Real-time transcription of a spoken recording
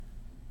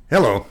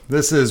Hello,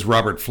 this is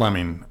Robert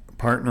Fleming,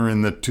 partner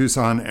in the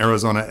Tucson,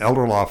 Arizona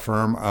elder law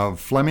firm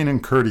of Fleming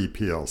and Curdy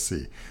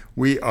PLC.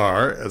 We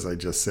are, as I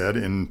just said,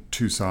 in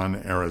Tucson,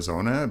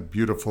 Arizona,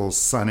 beautiful,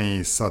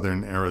 sunny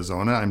southern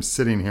Arizona. I'm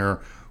sitting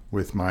here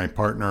with my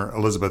partner,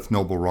 Elizabeth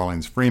Noble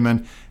Rawlings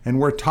Freeman, and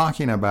we're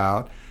talking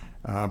about,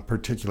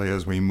 particularly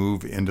as we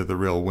move into the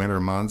real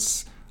winter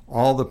months,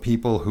 all the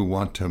people who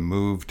want to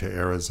move to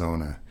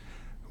Arizona,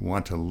 who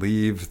want to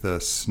leave the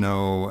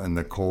snow and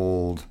the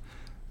cold.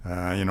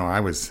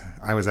 I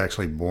was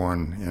actually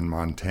born in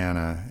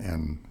Montana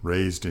and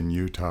raised in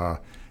Utah,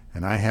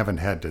 and I haven't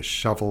had to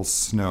shovel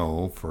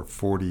snow for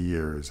 40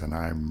 years, and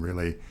I'm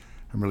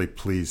really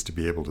pleased to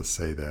be able to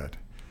say that.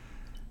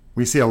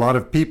 We see a lot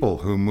of people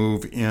who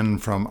move in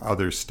from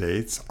other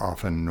states,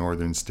 often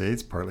northern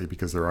states, partly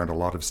because there aren't a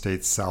lot of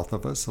states south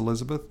of us,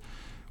 Elizabeth.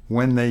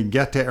 When they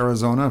get to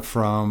Arizona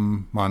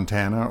from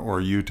Montana or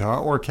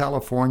Utah or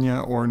California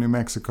or New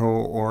Mexico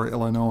or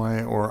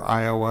Illinois or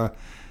Iowa,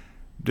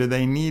 do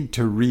they need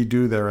to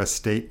redo their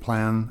estate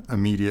plan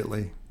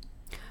immediately?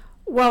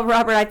 Well,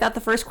 Robert, I thought the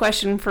first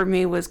question for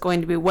me was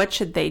going to be, what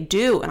should they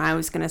do? And I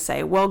was going to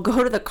say, well,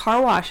 go to the car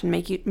wash and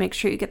make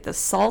sure you get the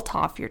salt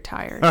off your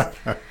tires.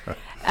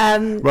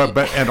 And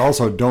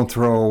also don't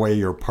throw away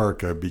your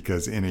parka,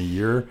 because in a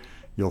year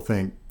you'll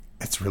think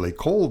it's really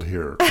cold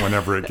here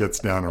whenever it gets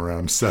down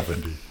around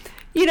 70.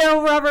 You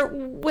know, Robert,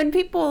 when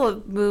people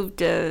have moved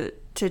to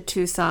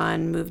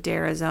Tucson, moved to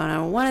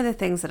Arizona, one of the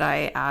things that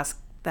I ask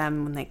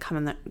them when they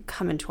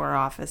come into our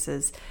office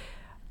is,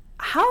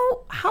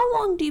 how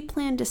long do you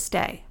plan to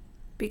stay?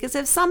 Because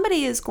if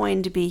somebody is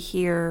going to be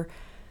here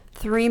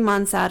 3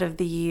 months out of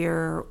the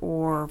year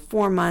or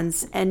 4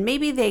 months, and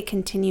maybe they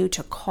continue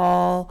to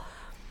call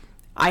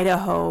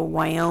Idaho,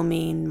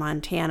 Wyoming,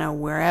 Montana,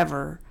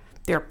 wherever,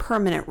 their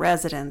permanent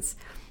residence,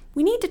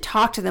 we need to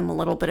talk to them a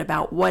little bit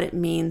about what it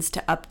means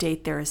to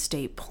update their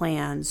estate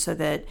plan so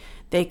that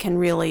they can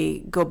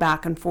really go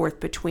back and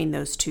forth between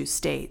those two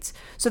states.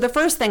 So the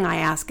first thing I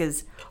ask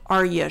is,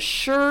 are you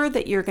sure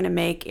that you're going to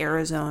make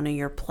Arizona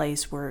your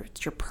place where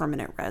it's your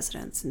permanent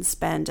residence and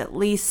spend at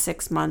least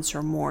 6 months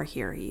or more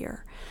here a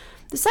year?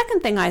 The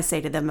second thing I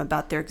say to them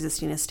about their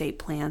existing estate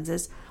plans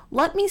is,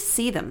 let me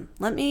see them.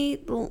 Let me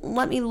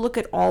look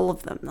at all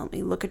of them. Let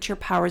me look at your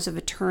powers of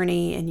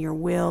attorney and your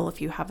will. If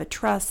you have a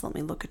trust, let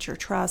me look at your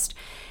trust.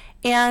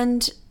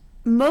 And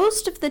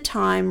most of the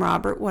time,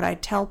 Robert, what I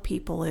tell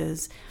people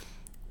is,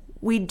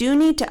 we do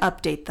need to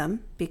update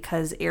them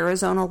because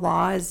Arizona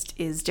law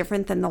is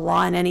different than the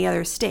law in any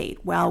other state.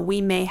 While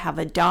we may have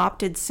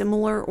adopted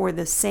similar or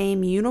the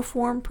same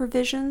uniform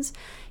provisions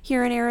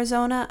here in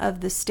Arizona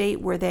of the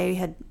state where they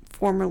had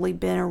formerly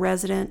been a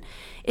resident,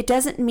 it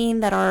doesn't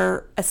mean that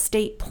our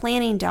estate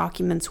planning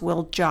documents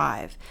will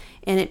jive.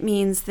 And it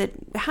means that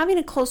having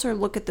a closer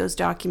look at those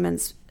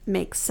documents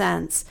makes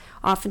sense.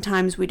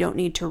 Oftentimes we don't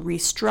need to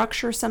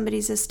restructure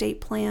somebody's estate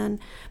plan,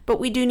 but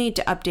we do need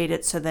to update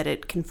it so that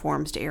it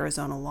conforms to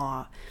Arizona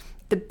law.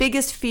 The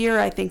biggest fear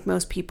I think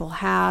most people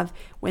have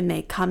when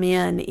they come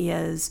in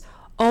is,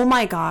 oh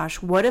my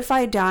gosh, what if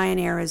I die in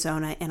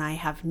Arizona and I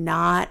have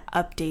not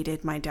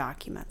updated my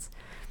documents?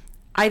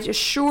 I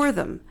assure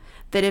them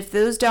that if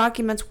those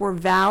documents were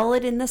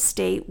valid in the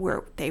state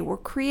where they were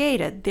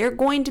created, they're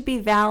going to be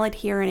valid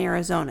here in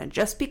Arizona.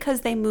 Just because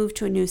they move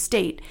to a new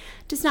state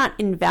does not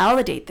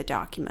invalidate the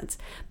documents,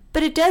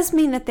 but it does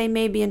mean that they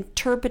may be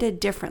interpreted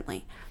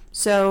differently.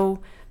 So,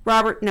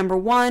 Robert, number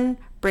one,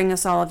 bring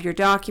us all of your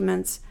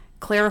documents,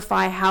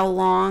 clarify how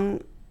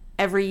long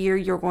every year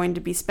you're going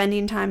to be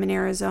spending time in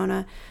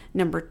Arizona.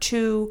 Number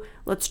two,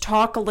 let's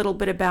talk a little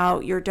bit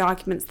about your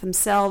documents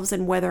themselves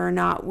and whether or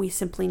not we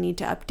simply need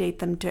to update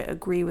them to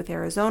agree with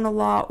Arizona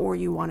law or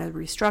you want to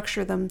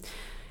restructure them.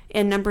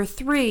 And number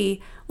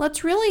three,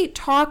 let's really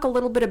talk a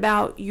little bit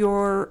about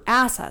your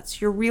assets,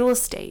 your real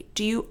estate.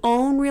 Do you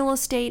own real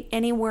estate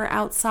anywhere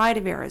outside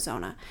of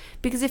Arizona?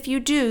 Because if you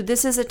do,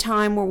 this is a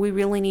time where we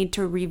really need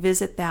to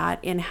revisit that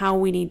and how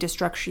we need to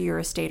structure your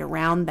estate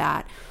around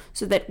that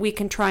so that we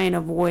can try and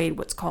avoid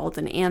what's called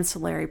an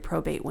ancillary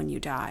probate when you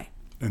die.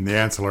 And the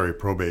ancillary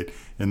probate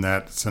in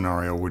that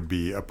scenario would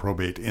be a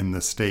probate in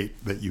the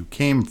state that you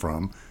came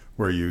from,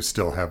 where you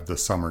still have the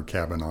summer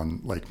cabin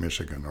on Lake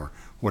Michigan or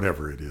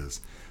whatever it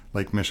is.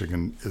 Lake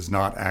Michigan is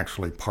not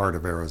actually part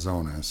of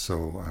Arizona,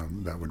 so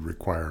that would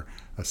require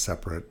a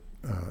separate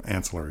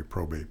ancillary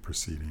probate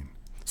proceeding.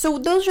 So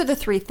those are the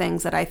three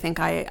things that I think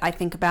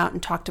about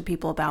and talk to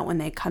people about when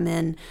they come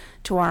in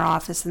to our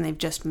office and they've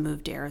just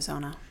moved to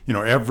Arizona. You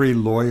know, every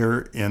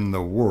lawyer in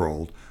the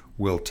world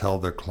will tell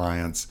their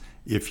clients,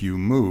 if you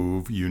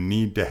move, you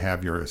need to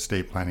have your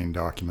estate planning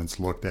documents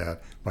looked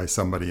at by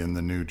somebody in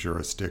the new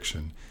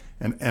jurisdiction.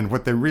 And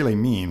what they really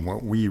mean,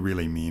 what we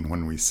really mean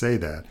when we say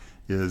that,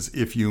 is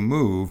if you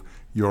move,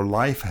 your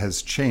life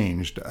has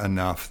changed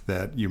enough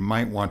that you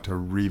might want to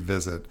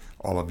revisit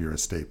all of your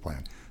estate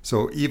plan.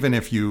 So even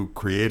if you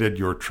created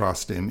your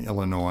trust in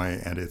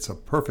Illinois and it's a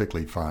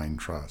perfectly fine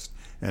trust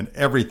and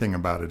everything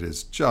about it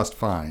is just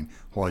fine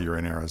while you're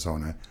in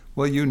Arizona,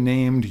 well, you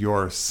named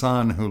your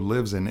son who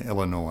lives in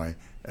Illinois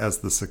as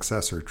the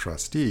successor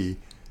trustee,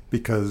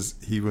 because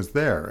he was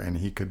there and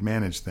he could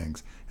manage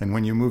things. And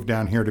when you move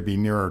down here to be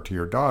nearer to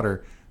your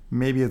daughter,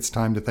 maybe it's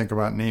time to think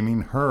about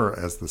naming her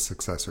as the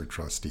successor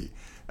trustee.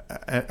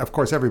 Of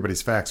course,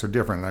 everybody's facts are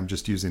different. I'm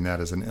just using that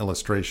as an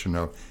illustration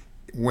of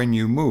when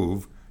you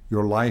move,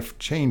 your life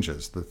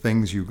changes. The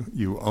things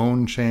you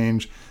own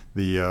change,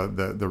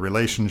 the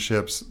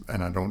relationships,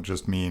 and I don't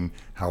just mean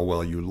how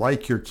well you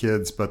like your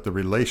kids, but the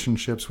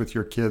relationships with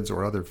your kids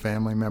or other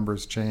family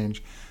members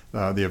change.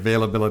 The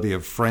availability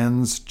of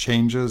friends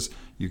changes.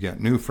 You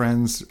get new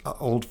friends,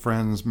 old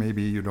friends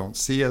maybe you don't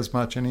see as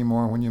much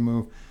anymore when you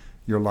move.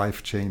 Your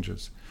life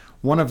changes.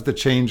 One of the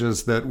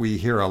changes that we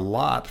hear a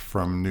lot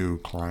from new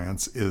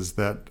clients is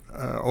that,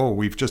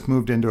 we've just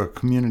moved into a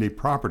community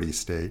property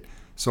state,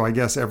 so I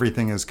guess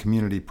everything is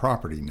community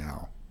property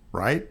now,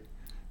 right?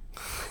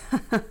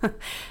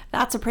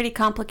 That's a pretty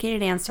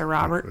complicated answer,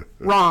 Robert.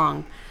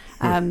 Wrong.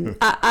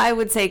 I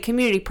would say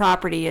community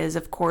property is,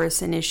 of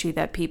course, an issue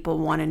that people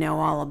want to know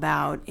all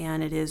about,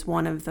 and it is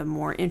one of the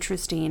more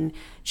interesting,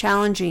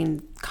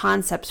 challenging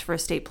concepts for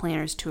estate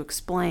planners to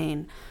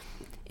explain.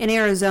 In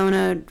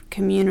Arizona,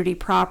 community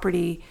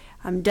property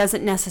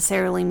doesn't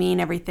necessarily mean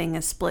everything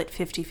is split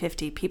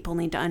 50-50. People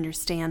need to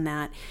understand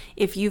that.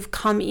 If you've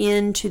come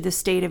into the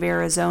state of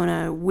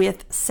Arizona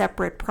with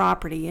separate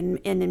property, and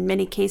in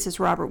many cases,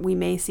 Robert, we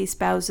may see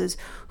spouses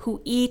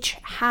who each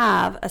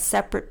have a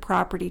separate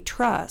property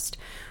trust.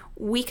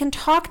 We can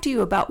talk to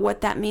you about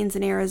what that means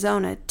in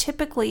Arizona.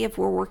 Typically, if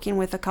we're working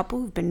with a couple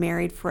who've been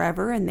married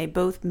forever and they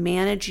both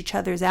manage each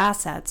other's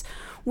assets,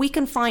 we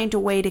can find a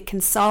way to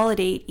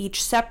consolidate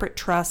each separate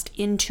trust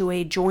into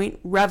a joint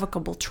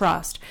revocable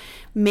trust,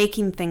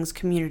 making things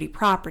community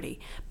property.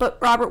 But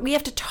Robert, we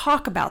have to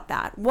talk about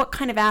that. What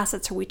kind of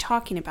assets are we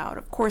talking about?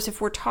 Of course,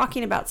 if we're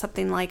talking about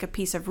something like a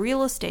piece of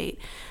real estate,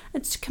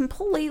 it's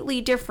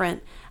completely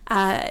different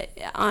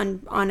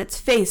on its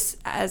face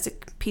as a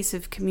piece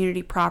of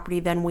community property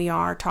than we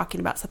are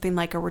talking about something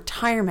like a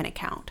retirement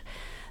account.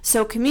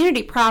 So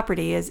community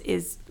property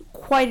is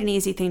quite an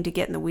easy thing to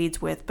get in the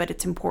weeds with, but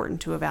it's important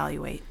to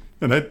evaluate.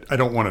 And I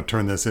don't want to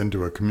turn this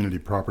into a community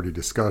property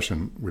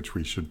discussion, which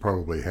we should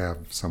probably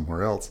have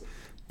somewhere else.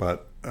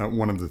 But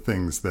one of the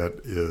things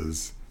that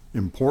is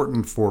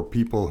important for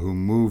people who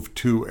move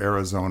to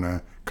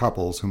Arizona,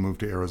 couples who move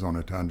to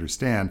Arizona to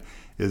understand,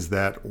 is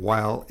that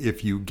while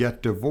if you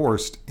get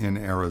divorced in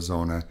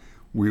Arizona,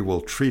 we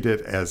will treat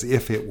it as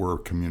if it were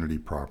community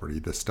property,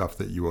 the stuff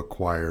that you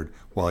acquired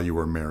while you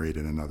were married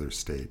in another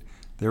state.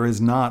 There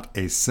is not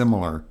a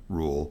similar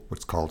rule,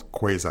 what's called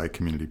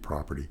quasi-community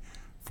property,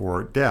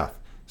 for death.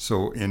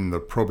 So in the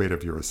probate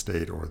of your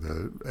estate or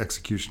the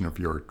execution of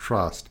your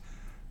trust,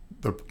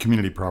 the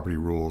community property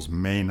rules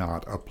may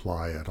not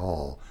apply at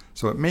all.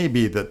 So it may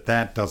be that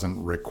that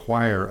doesn't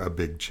require a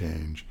big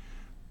change.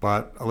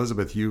 But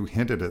Elizabeth, you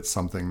hinted at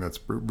something that's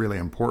really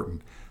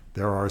important.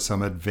 There are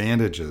some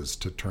advantages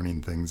to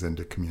turning things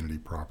into community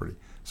property.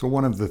 So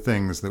one of the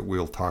things that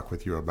we'll talk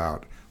with you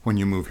about when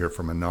you move here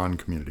from a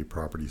non-community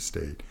property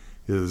state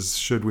is,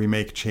 should we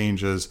make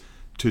changes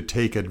to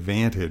take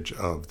advantage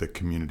of the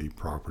community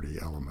property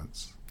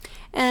elements?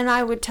 And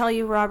I would tell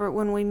you, Robert,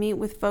 when we meet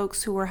with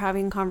folks who we're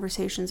having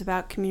conversations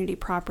about community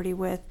property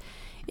with,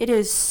 it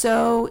is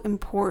so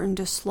important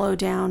to slow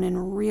down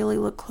and really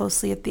look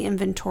closely at the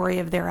inventory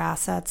of their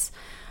assets.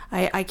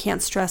 I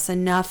can't stress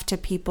enough to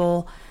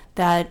people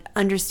that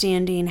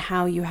understanding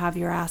how you have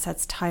your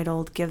assets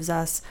titled gives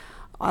us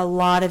a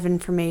lot of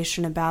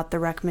information about the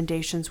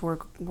recommendations we're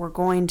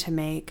going to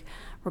make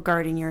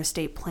regarding your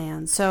estate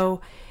plan.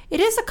 So it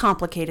is a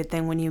complicated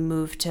thing when you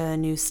move to a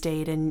new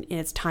state and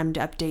it's time to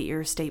update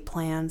your estate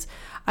plans.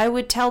 I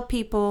would tell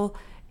people,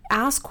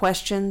 ask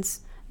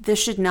questions.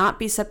 This should not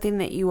be something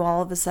that you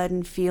all of a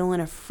sudden feel in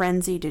a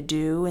frenzy to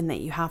do and that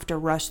you have to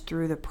rush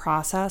through the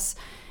process.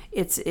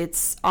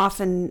 It's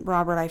often,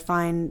 Robert, I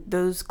find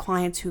those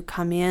clients who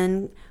come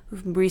in,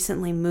 who've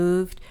recently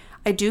moved,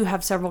 I do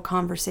have several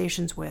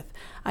conversations with.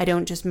 I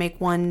don't just make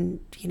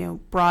one,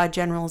 broad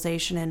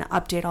generalization and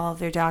update all of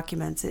their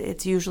documents.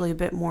 It's usually a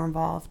bit more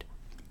involved.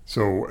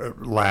 So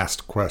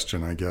last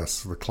question, I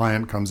guess. The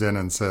client comes in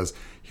and says,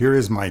 here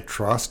is my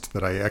trust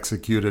that I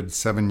executed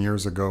 7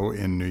 years ago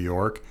in New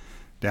York.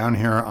 Down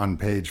here on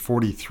page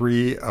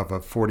 43 of a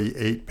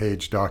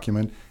 48-page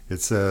document,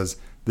 it says,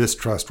 this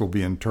trust will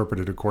be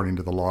interpreted according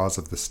to the laws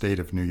of the state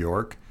of New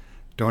York.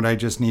 Don't I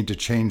just need to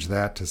change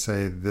that to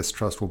say this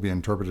trust will be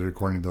interpreted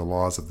according to the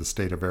laws of the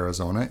state of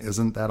Arizona?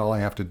 Isn't that all I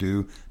have to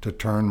do to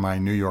turn my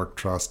New York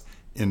trust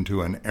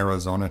into an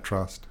Arizona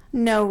trust?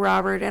 No,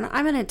 Robert, and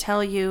I'm going to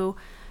tell you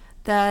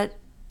that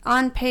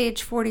on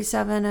page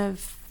 47 of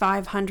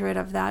 500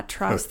 of that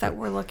trust that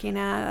we're looking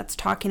at, that's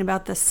talking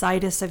about the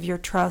situs of your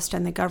trust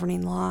and the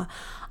governing law.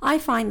 I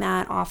find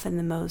that often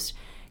the most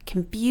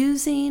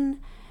confusing,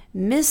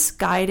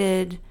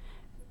 misguided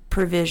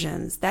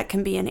provisions that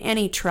can be in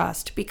any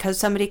trust, because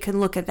somebody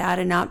can look at that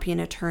and not be an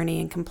attorney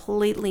and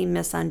completely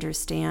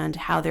misunderstand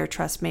how their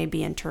trust may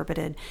be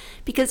interpreted.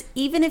 Because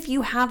even if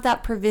you have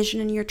that provision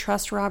in your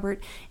trust,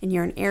 Robert, and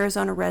you're an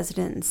Arizona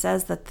resident and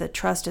says that the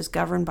trust is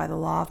governed by the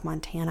law of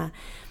Montana,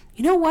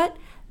 you know what?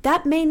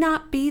 That may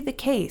not be the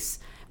case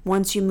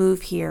once you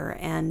move here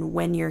and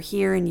when you're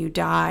here and you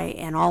die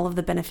and all of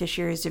the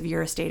beneficiaries of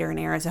your estate are in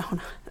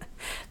Arizona.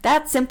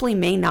 That simply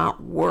may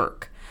not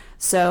work.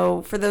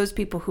 So for those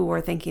people who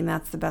are thinking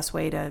that's the best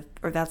way to,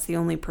 or that's the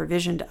only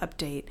provision to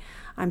update,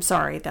 I'm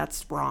sorry,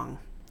 that's wrong.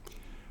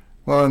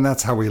 Well, and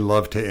that's how we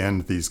love to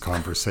end these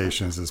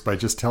conversations, is by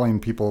just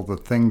telling people the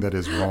thing that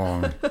is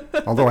wrong.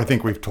 Although I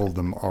think we've told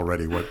them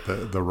already what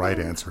the right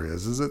answer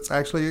is it's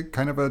actually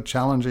kind of a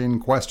challenging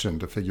question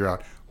to figure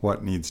out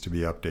what needs to be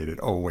updated.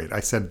 Oh, wait,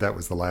 I said that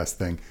was the last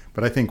thing,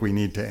 but I think we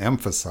need to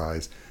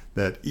emphasize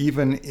that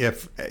even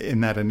if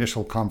in that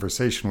initial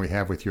conversation we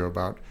have with you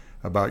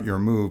about your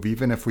move,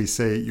 even if we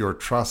say your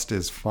trust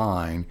is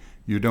fine,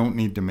 you don't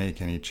need to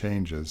make any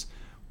changes,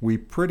 we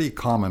pretty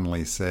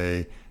commonly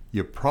say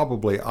you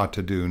probably ought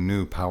to do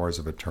new powers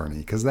of attorney,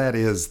 because that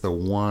is the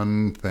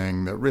one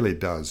thing that really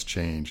does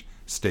change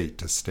state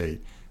to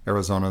state.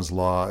 Arizona's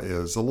law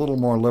is a little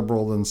more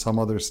liberal than some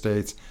other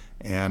states,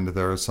 and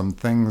there are some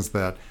things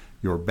that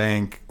your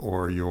bank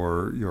or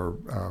your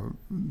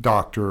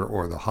doctor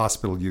or the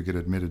hospital you get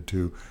admitted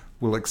to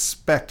will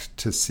expect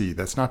to see.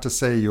 That's not to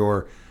say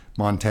your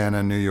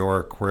Montana, New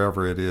York,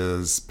 wherever it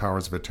is,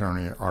 powers of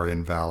attorney are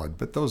invalid,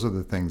 but those are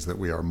the things that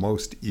we are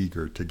most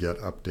eager to get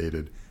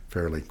updated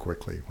fairly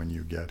quickly when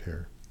you get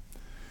here.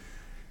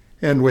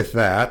 And with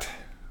that,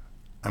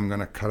 I'm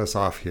going to cut us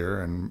off here,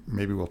 and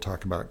maybe we'll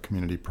talk about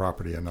community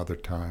property another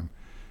time.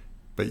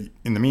 But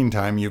in the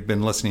meantime, you've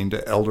been listening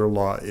to Elder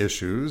Law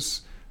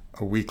Issues,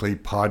 a weekly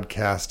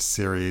podcast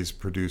series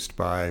produced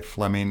by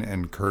Fleming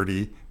and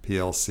Curdy,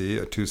 PLC,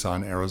 a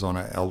Tucson,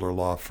 Arizona elder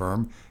law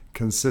firm,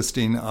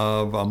 consisting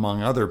of,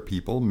 among other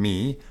people,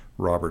 me,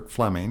 Robert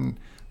Fleming,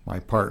 my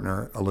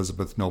partner,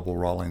 Elizabeth Noble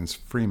Rawlings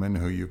Freeman,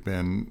 who you've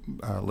been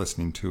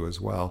listening to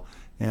as well,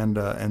 and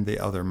the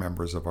other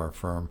members of our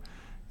firm.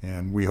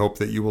 And we hope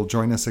that you will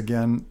join us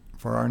again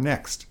for our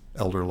next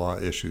Elder Law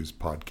Issues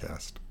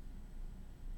podcast.